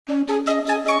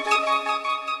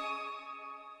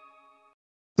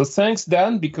So thanks,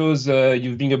 Dan, because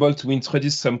you've been able to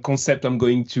introduce some concept I'm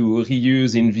going to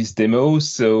reuse in this demo.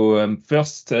 So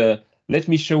first, let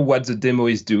me show what the demo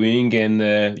is doing,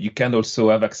 and you can also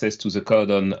have access to the code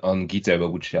on GitHub. I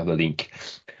will share the link.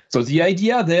 So the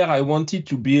idea there, I wanted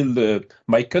to build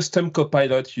my custom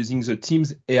copilot using the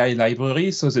Teams AI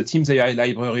library. So the Teams AI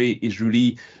library is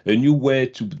really a new way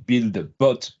to build a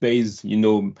bot-based,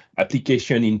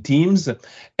 application in Teams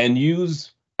and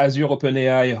use Azure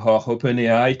OpenAI or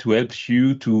OpenAI to help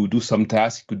you to do some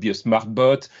tasks. It could be a smart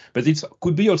bot, but it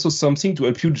could be also something to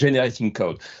help you generating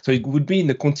code. So it would be in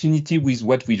the continuity with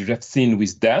what we just seen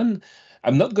with Dan.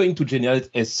 I'm not going to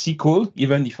generate a SQL,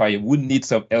 even if I would need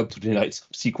some help to generate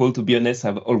SQL. To be honest,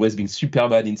 I've always been super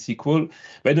bad in SQL,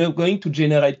 but I'm going to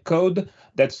generate code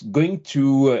that's going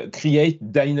to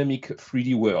create dynamic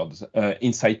 3D worlds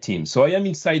inside Teams. So I am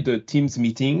inside the Teams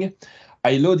meeting.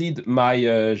 I loaded my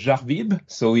Jarvib,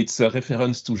 so it's a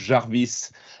reference to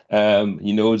Jarvis.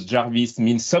 Jarvis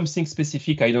means something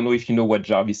specific. I don't know if you know what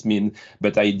Jarvis means,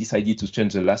 but I decided to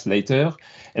change the last letter.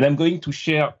 And I'm going to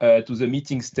share to the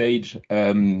meeting stage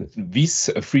this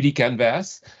 3D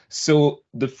canvas. So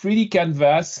the 3D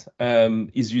canvas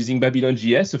is using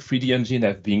Babylon.js, a 3D engine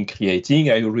I've been creating.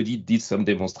 I already did some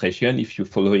demonstration if you're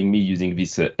following me using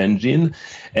this engine.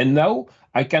 And now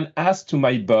I can ask to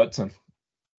my bot,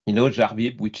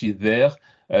 Jarvib, which is there,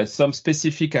 some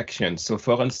specific actions. So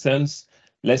for instance,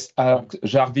 let's ask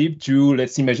Jarvib to,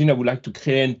 let's imagine I would like to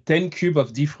create 10 cubes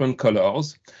of different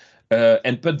colors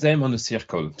and put them on a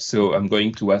circle. So I'm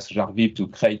going to ask Jarvib to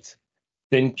create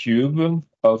 10 cubes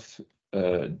of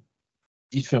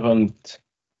different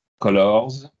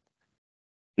colors,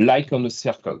 like on a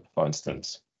circle, for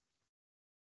instance.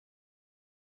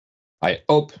 I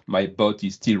hope my bot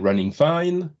is still running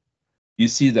fine. You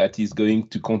see that he's going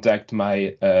to contact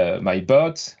my my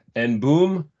bot, and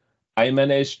boom, I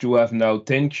managed to have now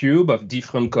 10 cubes of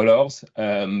different colors,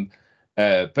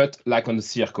 put like on a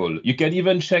circle. You can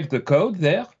even check the code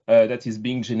there that is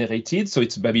being generated. So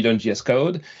it's Babylon.js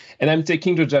code, and I'm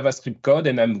taking the JavaScript code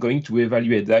and I'm going to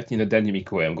evaluate that in a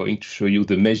dynamic way. I'm going to show you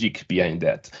the magic behind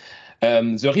that.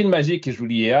 The real magic is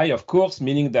really AI, of course,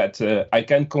 meaning that I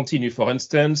can continue. For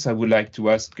instance, I would like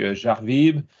to ask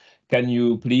Jarvib, can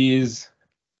you please,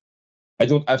 I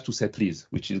don't have to say please,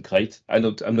 which is great. I'm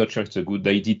not sure it's a good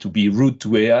idea to be rude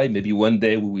to AI. Maybe one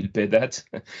day we will pay that.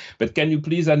 But can you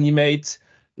please animate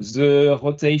the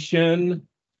rotation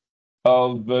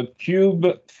of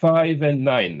cube 5 and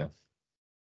 9?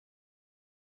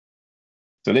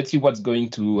 So let's see what's going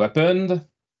to happen.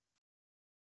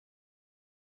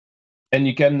 And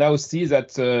you can now see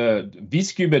that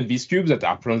this cube and this cube that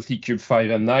are currently cube 5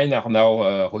 and 9 are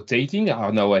now rotating,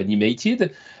 are now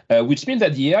animated, which means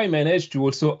that the AI managed to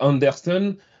also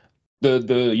understand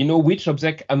which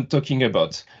object I'm talking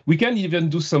about. We can even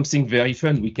do something very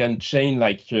fun. We can chain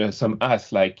like some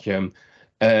asks, like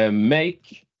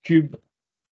make cube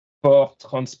 4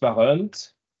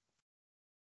 transparent,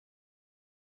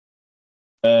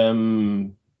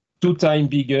 2 times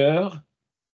bigger,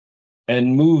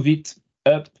 and move it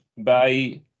up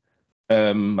by,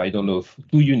 I don't know,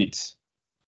 2 units.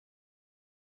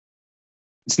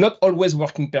 It's not always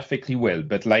working perfectly well,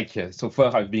 but so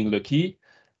far I've been lucky.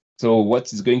 So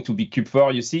what is going to be cube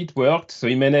 4? You see it worked. So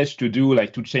he managed to do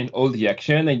to change all the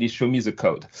action, and he showed me the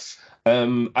code.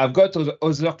 I've got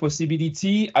other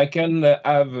possibility. I can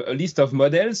have a list of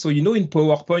models. So in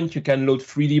PowerPoint, you can load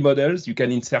 3D models. You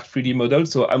can insert 3D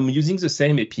models. So I'm using the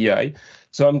same API.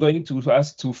 So I'm going to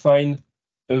ask to find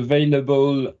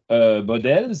available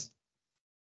models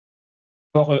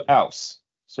for a house.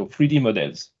 So 3D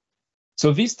models.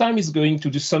 So this time is going to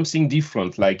do something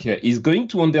different. It's going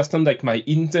to understand my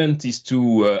intent is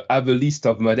to have a list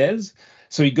of models.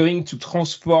 So it's going to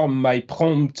transform my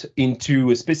prompt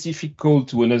into a specific call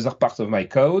to another part of my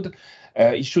code.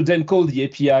 It should then call the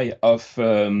API of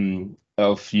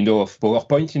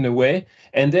PowerPoint in a way,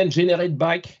 and then generate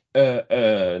back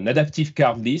an adaptive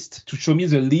card list to show me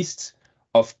the list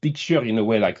of picture in a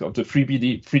way, of the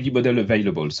 3D model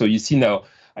available. So you see now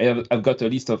I've got a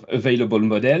list of available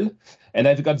model, and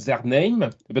I've got their name.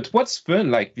 But what's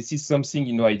fun, this is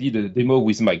something, I did a demo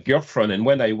with my girlfriend, and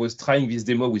when I was trying this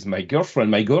demo with my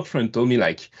girlfriend told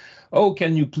me oh,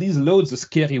 can you please load the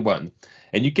scary one?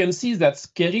 And you can see that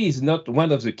scary is not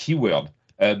one of the keywords,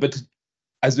 but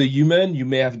as a human, you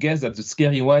may have guessed that the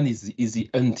scary one is the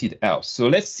haunted house. So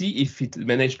let's see if it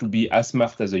managed to be as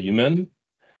smart as a human.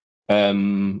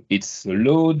 It's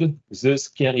load the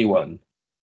scary one.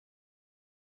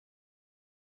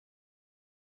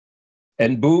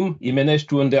 And boom, he managed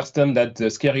to understand that the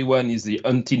scary one is the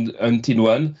until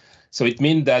one. So it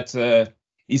means that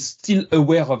he's still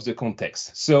aware of the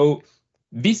context. So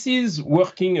this is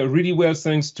working really well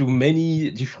thanks to many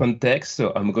different texts.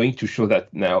 So I'm going to show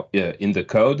that now in the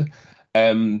code.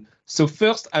 So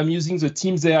first, I'm using the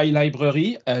Teams AI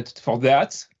library for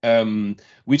that,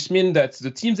 which means that the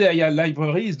Teams AI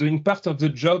library is doing part of the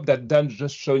job that Dan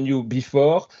just shown you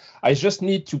before. I just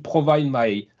need to provide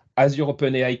my Azure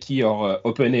OpenAI key or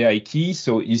OpenAI key.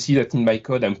 So you see that in my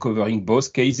code, I'm covering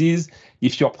both cases.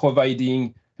 If you're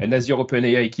providing an Azure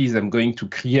OpenAI keys, I'm going to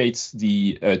create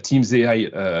the Teams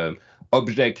AI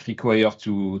object required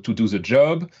to do the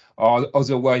job, or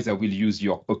otherwise I will use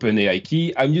your OpenAI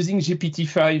key. I'm using GPT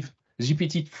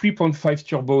 3.5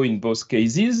 Turbo in both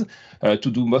cases to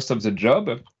do most of the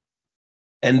job.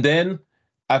 And then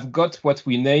I've got what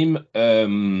we name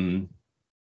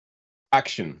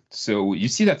action. So you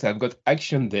see that I've got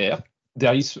action there.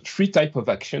 There is 3 types of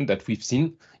action that we've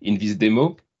seen in this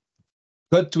demo.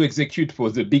 Code to execute for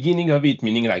the beginning of it,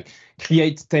 meaning like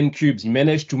create 10 cubes. He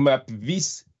managed to map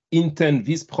this intent,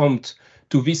 this prompt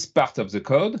to this part of the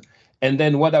code. And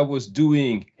then what I was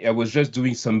doing, I was just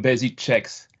doing some basic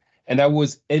checks. And I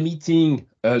was emitting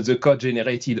the code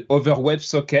generated over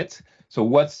WebSocket. So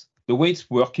what's the way it's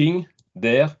working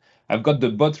there? I've got the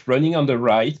bot running on the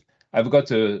right. I've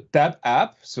got a tab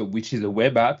app, so which is a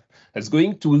web app, that's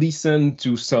going to listen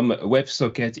to some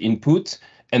WebSocket input.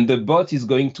 And the bot is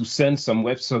going to send some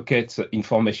WebSocket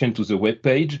information to the web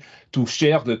page to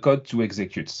share the code to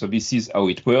execute. So this is how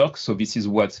it works. So this is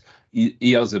what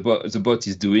here the bot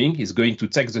is doing. It's going to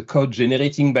take the code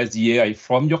generating by the AI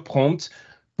from your prompt,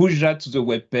 push that to the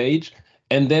web page,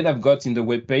 and then I've got in the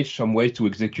web page some way to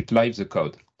execute live the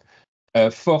code.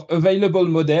 For available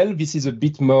model, this is a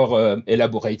bit more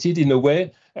elaborated in a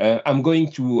way. I'm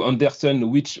going to understand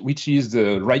which is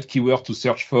the right keyword to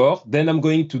search for. Then I'm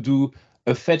going to do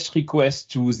a fetch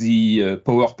request to the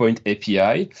PowerPoint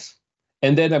API.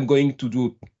 And then I'm going to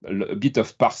do a bit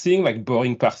of parsing, like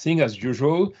boring parsing as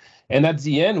usual. And at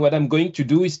the end, what I'm going to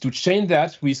do is to chain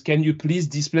that with, can you please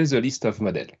display the list of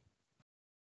model?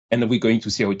 And we're going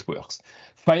to see how it works.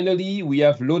 Finally, we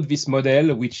have load this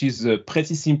model, which is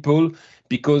pretty simple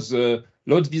because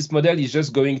load this model is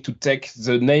just going to take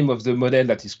the name of the model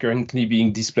that is currently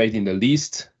being displayed in the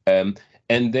list and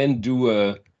then do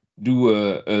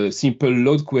a simple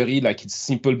load query, like it's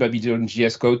simple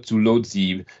Babylon.js code to load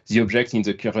the object in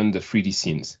the current 3D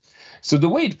scenes. So the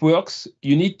way it works,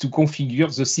 you need to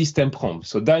configure the system prompt.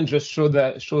 So Dan just showed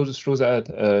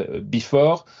that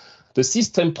before. The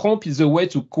system prompt is a way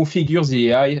to configure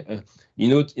the AI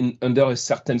under a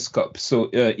certain scope. So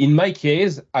in my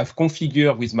case, I've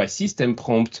configured with my system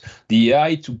prompt the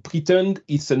AI to pretend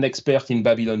it's an expert in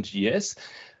Babylon.js.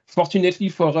 Fortunately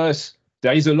for us,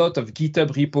 there is a lot of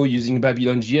GitHub repo using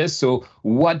Babylon.js. So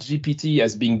what GPT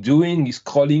has been doing is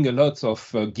crawling a lot of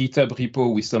GitHub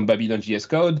repo with some Babylon.js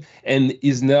code and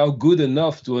is now good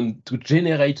enough to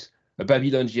generate a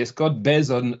Babylon.js code based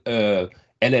on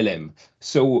LLM.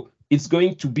 So it's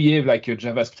going to behave like a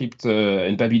JavaScript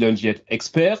and Babylon.js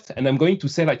expert. And I'm going to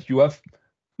say like you have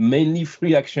mainly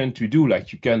 3 actions to do.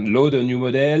 Like you can load a new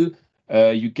model,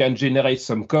 you can generate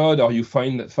some code, or you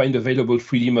find available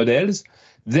 3D models.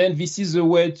 Then this is a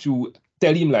way to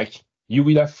tell him like you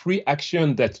will have 3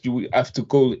 actions that you will have to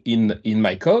call in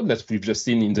my code that we've just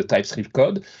seen in the TypeScript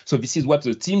code. So this is what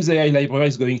the Teams AI library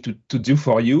is going to do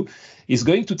for you. It's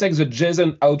going to take the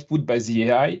JSON output by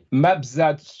the AI, map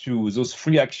that to those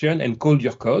 3 actions and call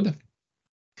your code.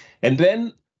 And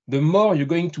then the more you're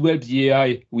going to help the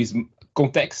AI with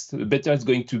context, the better it's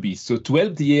going to be. So to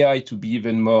help the AI to be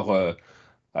even more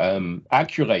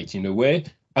accurate in a way,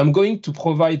 I'm going to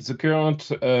provide the current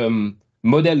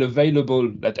model available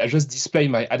that I just display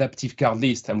my adaptive card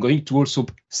list. I'm going to also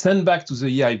send back to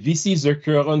the AI, this is the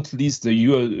current list the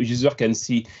user can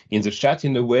see in the chat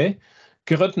in a way.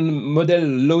 Current model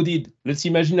loaded. Let's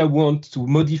imagine I want to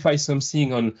modify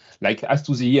something on, like ask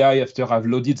to the AI after I've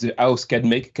loaded the house, can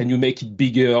you make it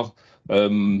bigger,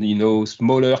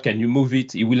 smaller, can you move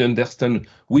it? It will understand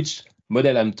which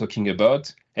model I'm talking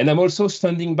about. And I'm also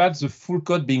sending back the full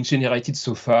code being generated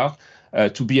so far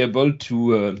to be able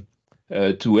to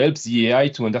help the AI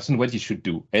to understand what it should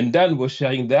do. And Dan was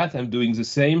sharing that. I'm doing the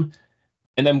same.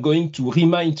 And I'm going to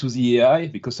remind to the AI,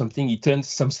 because sometimes it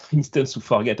tends to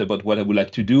forget about what I would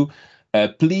like to do.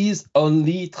 Please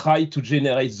only try to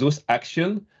generate those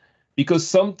actions, because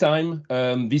sometimes,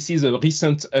 this is a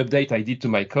recent update I did to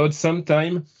my code,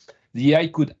 sometimes the AI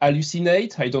could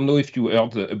hallucinate. I don't know if you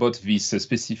heard about this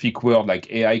specific word, like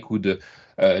AI could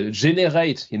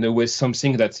generate in a way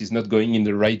something that is not going in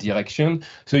the right direction.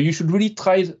 So you should really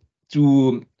try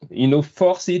to,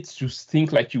 force it to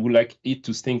think like you would like it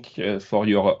to think for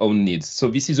your own needs. So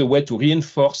this is a way to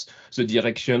reinforce the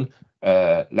direction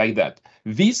like that.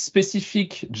 This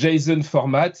specific JSON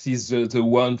format is the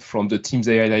one from the Teams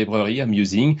AI library I'm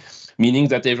using, meaning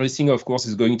that everything, of course,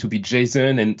 is going to be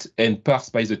JSON and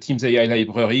parsed by the Teams AI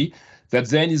library that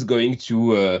then is going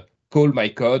to call my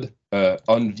code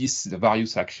on this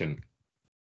various action.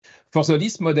 For the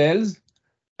list models,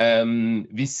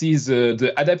 this is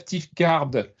the adaptive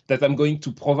card that I'm going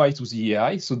to provide to the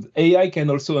AI. So the AI can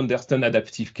also understand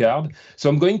adaptive card. So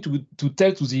I'm going to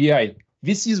tell to the AI,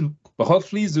 this is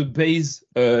roughly the base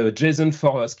JSON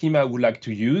for schema I would like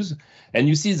to use. And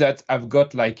you see that I've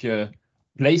got like a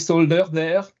placeholder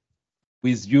there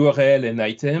with URL and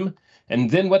item.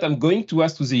 And then what I'm going to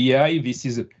ask to the AI, this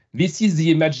is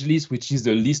the image list, which is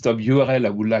the list of URL I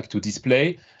would like to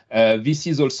display. This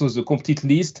is also the complete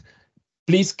list.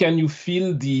 Please, can you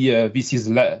fill the, this is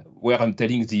where I'm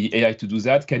telling the AI to do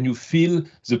that. Can you fill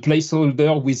the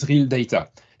placeholder with real data?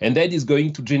 And that is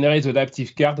going to generate the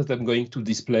adaptive card that I'm going to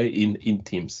display in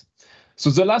Teams. So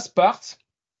the last part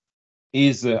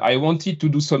is I wanted to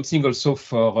do something also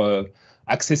for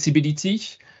accessibility.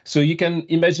 So you can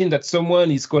imagine that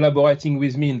someone is collaborating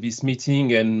with me in this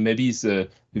meeting and maybe is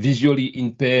visually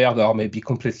impaired or maybe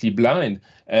completely blind.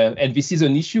 And this is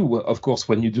an issue, of course,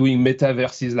 when you're doing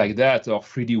metaverses like that or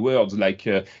 3D worlds, like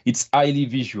it's highly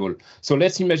visual. So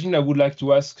let's imagine I would like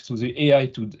to ask to the AI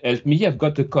to help me. I've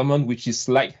got a command which is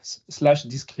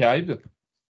 /describe.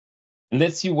 And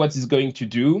let's see what it's going to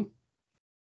do.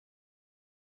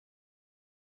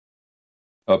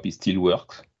 Hope it still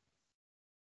works.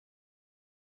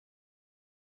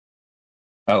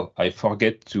 Oh, I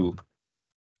forget to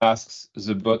ask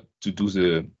the bot to do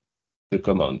the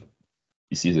command.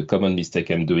 This is a common mistake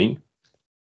I'm doing.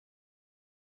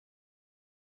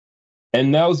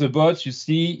 And now the bot, you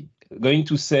see, going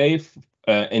to say,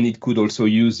 and it could also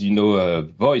use,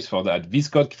 voice for that. This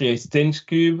code creates 10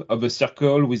 cubes of a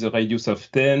circle with a radius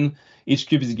of 10. Each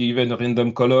cube is given a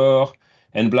random color,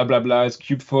 and blah, blah, blah.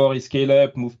 Cube 4 is scale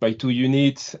up, moved by 2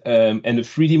 units, and a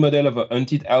 3D model of a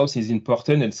haunted house is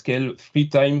important and scale 3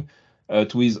 times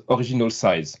to its original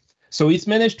size. So it's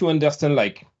managed to understand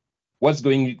like what's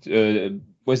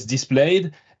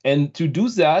displayed. And to do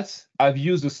that, I've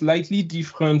used a slightly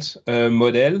different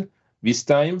model this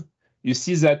time. You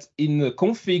see that in the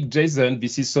config JSON,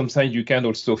 this is something you can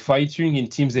also fine-tune in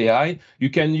Teams AI. You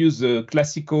can use the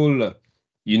classical,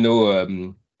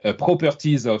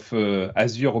 properties of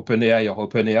Azure OpenAI or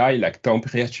OpenAI, like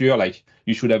temperature, like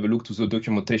you should have a look to the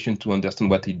documentation to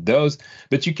understand what it does.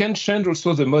 But you can change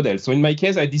also the model. So in my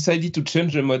case, I decided to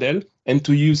change the model and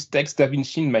to use Text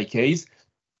DaVinci in my case.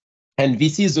 And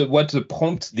this is what the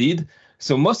prompt did.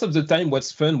 So most of the time,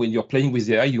 what's fun when you're playing with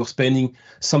AI, you're spending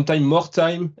sometimes more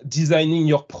time designing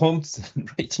your prompts and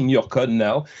writing your code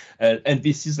now. And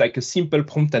this is like a simple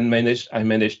prompt I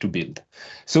managed to build.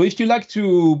 So if you like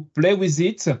to play with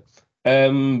it,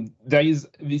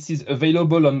 this is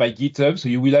available on my GitHub. So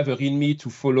you will have a README to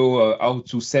follow how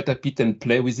to set up it and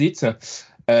play with it.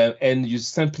 And you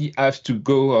simply have to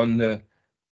go on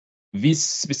this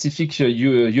specific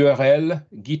URL,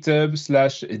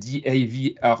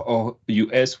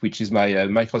 github/DAVROUS, which is my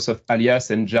Microsoft alias,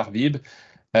 and jarvib.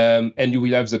 And you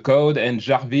will have the code, and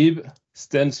jarvib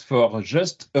stands for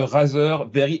just a rather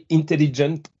very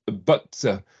intelligent bot.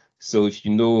 So if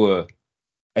you know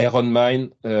Iron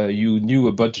Man, you knew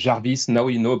about Jarvis, now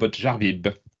you know about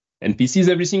jarvib. And this is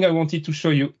everything I wanted to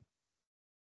show you.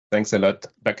 Thanks a lot.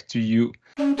 Back to you.